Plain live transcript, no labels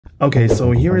Okay, so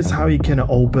here is how you can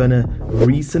open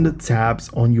recent tabs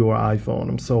on your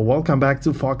iPhone. So welcome back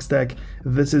to Foxtecc.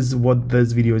 This is what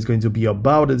this video is going to be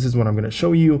about. This is what I'm going to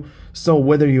show you. So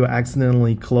whether you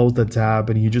accidentally close the tab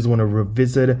and you just want to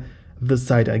revisit the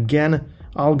site again,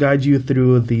 I'll guide you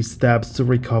through the steps to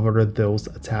recover those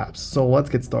tabs. So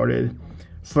let's get started.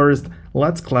 First,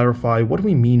 let's clarify what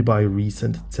we mean by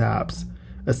recent tabs.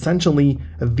 Essentially,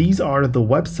 these are the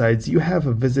websites you have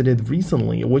visited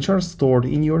recently, which are stored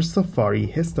in your Safari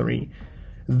history.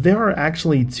 There are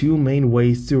actually two main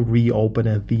ways to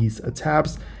reopen these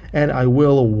tabs, and I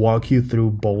will walk you through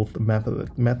both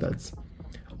methods.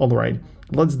 Alright,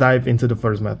 let's dive into the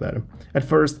first method. At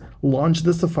first, launch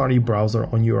the Safari browser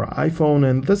on your iPhone,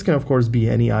 and this can of course be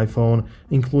any iPhone,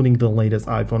 including the latest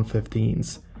iPhone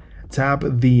 15s. Tap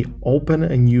the Open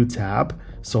a New tab,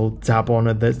 so tap on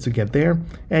this to get there,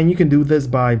 and you can do this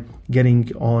by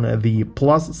getting on the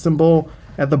plus symbol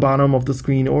at the bottom of the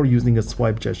screen or using a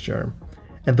swipe gesture.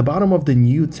 At the bottom of the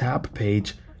New tab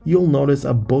page, you'll notice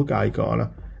a book icon.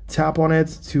 Tap on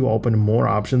it to open more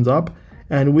options up,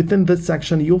 and within this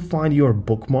section you'll find your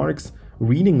bookmarks,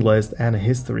 reading list, and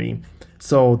history.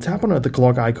 So tap on the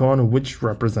clock icon, which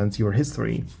represents your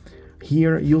history.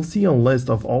 Here, you'll see a list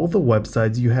of all the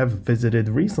websites you have visited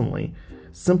recently.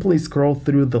 Simply scroll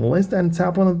through the list and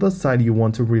tap on the site you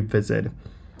want to revisit.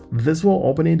 This will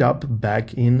open it up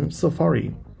back in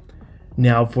Safari.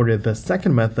 Now for the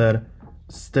second method,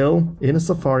 still in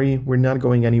Safari, we're not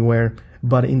going anywhere,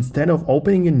 but instead of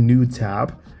opening a new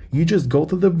tab, you just go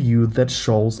to the view that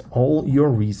shows all your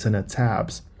recent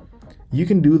tabs. You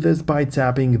can do this by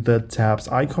tapping the tabs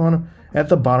icon at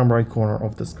the bottom right corner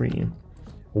of the screen.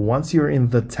 Once you're in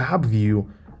the tab view,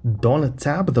 don't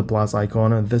tap the plus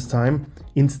icon this time.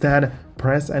 Instead,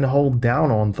 press and hold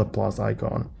down on the plus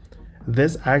icon.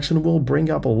 This action will bring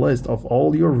up a list of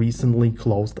all your recently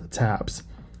closed tabs.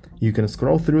 You can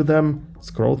scroll through the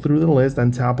list,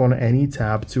 and tap on any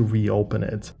tab to reopen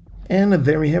it. And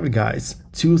there you have it, guys.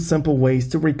 Two simple ways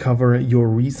to recover your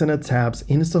recent tabs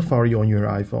in Safari on your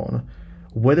iPhone.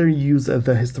 Whether you use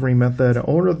the history method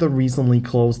or the recently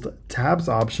closed tabs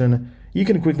option, you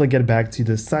can quickly get back to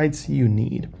the sites you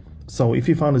need. So if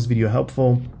you found this video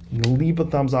helpful, leave a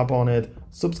thumbs up on it,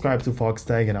 subscribe to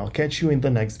Foxtecc, and I'll catch you in the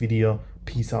next video.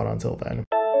 Peace out until then.